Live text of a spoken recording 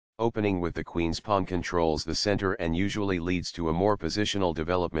Opening with the queen's pawn controls the center and usually leads to a more positional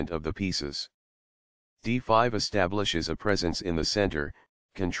development of the pieces. d5 establishes a presence in the center,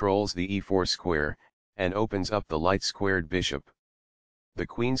 controls the e4 square, and opens up the light-squared bishop. The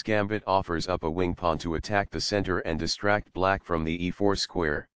queen's gambit offers up a wing pawn to attack the center and distract black from the e4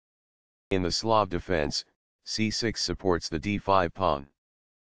 square. In the Slav defense, c6 supports the d5 pawn.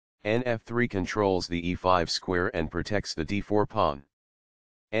 Nf3 controls the e5 square and protects the d4 pawn.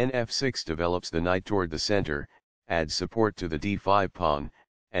 Nf6 develops the knight toward the center, adds support to the d5 pawn,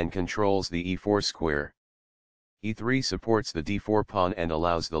 and controls the e4 square. e3 supports the d4 pawn and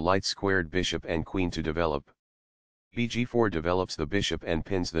allows the light-squared bishop and queen to develop. bg4 develops the bishop and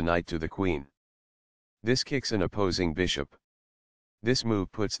pins the knight to the queen. This kicks an opposing bishop. This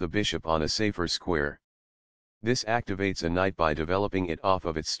move puts the bishop on a safer square. This activates a knight by developing it off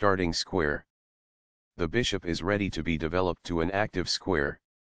of its starting square. The bishop is ready to be developed to an active square.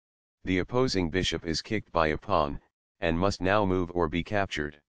 The opposing bishop is kicked by a pawn, and must now move or be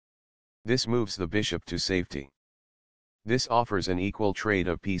captured. This moves the bishop to safety. This offers an equal trade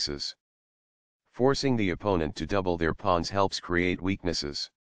of pieces. Forcing the opponent to double their pawns helps create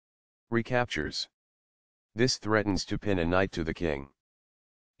weaknesses. Recaptures. This threatens to pin a knight to the king.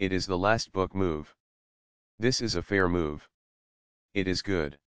 It is the last book move. This is a fair move. It is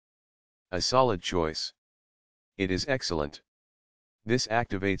good. A solid choice. It is excellent. This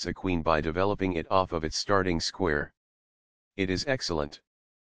activates a queen by developing it off of its starting square. It is excellent.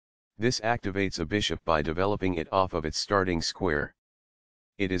 This activates a bishop by developing it off of its starting square.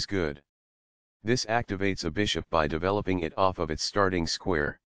 It is good. This activates a bishop by developing it off of its starting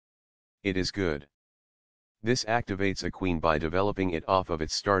square. It is good. This activates a queen by developing it off of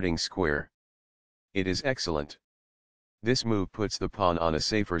its starting square. It is excellent. This move puts the pawn on a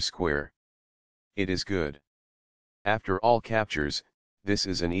safer square. It is good. After all captures, this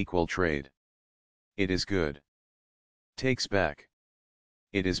is an equal trade. It is good. Takes back.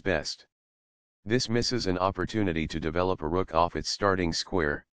 It is best. This misses an opportunity to develop a rook off its starting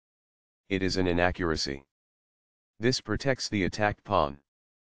square. It is an inaccuracy. This protects the attacked pawn.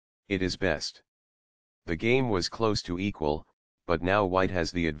 It is best. The game was close to equal, but now white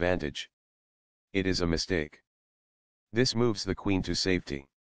has the advantage. It is a mistake. This moves the queen to safety.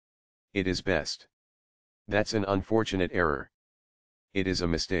 It is best. That's an unfortunate error. It is a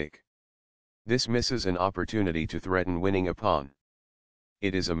mistake. This misses an opportunity to threaten winning a pawn.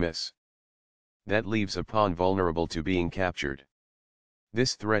 It is a miss. That leaves a pawn vulnerable to being captured.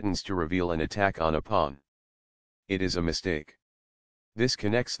 This threatens to reveal an attack on a pawn. It is a mistake. This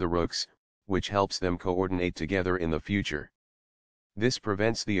connects the rooks, which helps them coordinate together in the future. This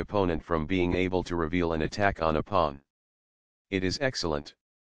prevents the opponent from being able to reveal an attack on a pawn. It is excellent.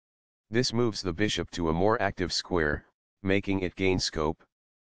 This moves the bishop to a more active square, making it gain scope.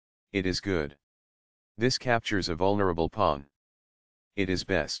 It is good. This captures a vulnerable pawn. It is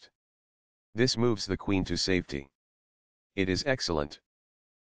best. This moves the queen to safety. It is excellent.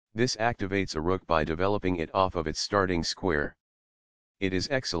 This activates a rook by developing it off of its starting square. It is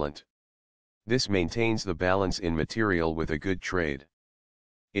excellent. This maintains the balance in material with a good trade.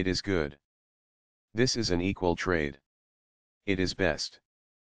 It is good. This is an equal trade. It is best.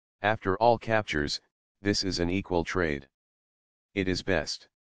 After all captures, this is an equal trade. It is best.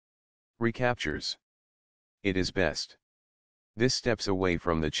 Recaptures. It is best. This steps away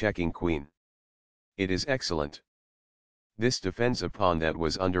from the checking queen. It is excellent. This defends a pawn that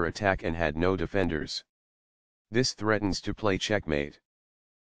was under attack and had no defenders. This threatens to play checkmate.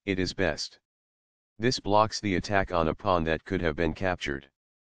 It is best. This blocks the attack on a pawn that could have been captured.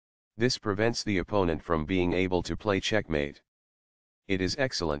 This prevents the opponent from being able to play checkmate. It is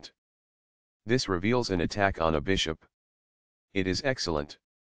excellent. This reveals an attack on a bishop. It is excellent.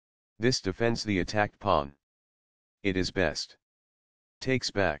 This defends the attacked pawn. It is best.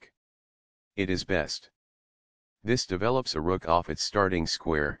 Takes back. It is best. This develops a rook off its starting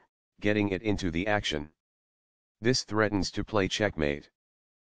square, getting it into the action. This threatens to play checkmate.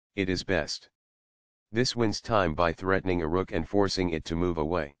 It is best. This wins time by threatening a rook and forcing it to move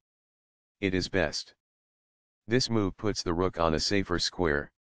away. It is best. This move puts the rook on a safer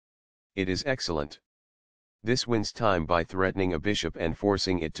square. It is excellent. This wins time by threatening a bishop and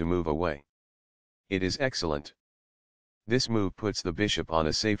forcing it to move away. It is excellent. This move puts the bishop on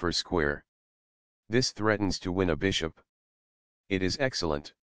a safer square. This threatens to win a bishop. It is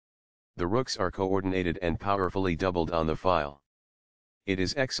excellent. The rooks are coordinated and powerfully doubled on the file. It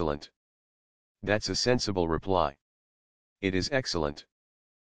is excellent. That's a sensible reply. It is excellent.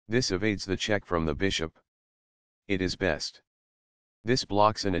 This evades the check from the bishop. It is best. This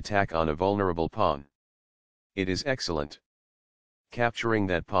blocks an attack on a vulnerable pawn. It is excellent. Capturing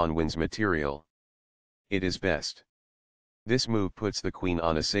that pawn wins material. It is best. This move puts the queen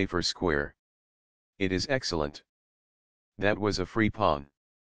on a safer square. It is excellent. That was a free pawn.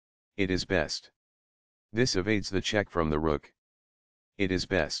 It is best. This evades the check from the rook. It is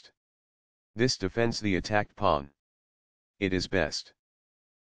best. This defends the attacked pawn. It is best.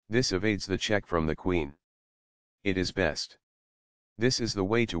 This evades the check from the queen. It is best. This is the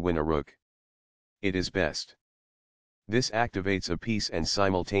way to win a rook. It is best. This activates a piece and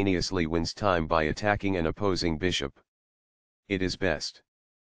simultaneously wins time by attacking an opposing bishop. It is best.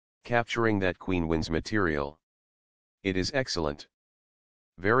 Capturing that queen wins material. It is excellent.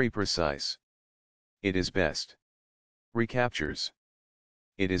 Very precise. It is best. Recaptures.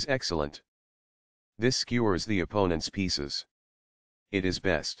 It is excellent. This skewers the opponent's pieces. It is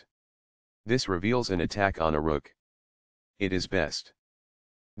best. This reveals an attack on a rook. It is best.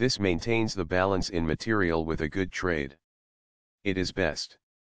 This maintains the balance in material with a good trade. It is best.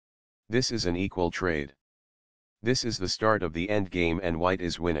 This is an equal trade. This is the start of the endgame and white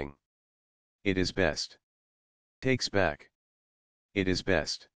is winning. It is best. Takes back. It is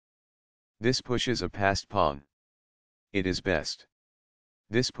best. This pushes a passed pawn. It is best.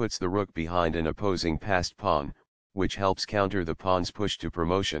 This puts the rook behind an opposing passed pawn, which helps counter the pawn's push to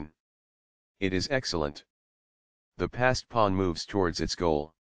promotion. It is excellent. The passed pawn moves towards its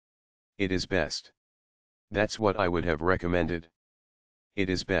goal. It is best. That's what I would have recommended. It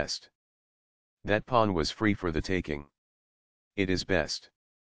is best. That pawn was free for the taking. It is best.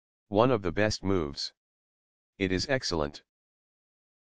 One of the best moves. It is excellent.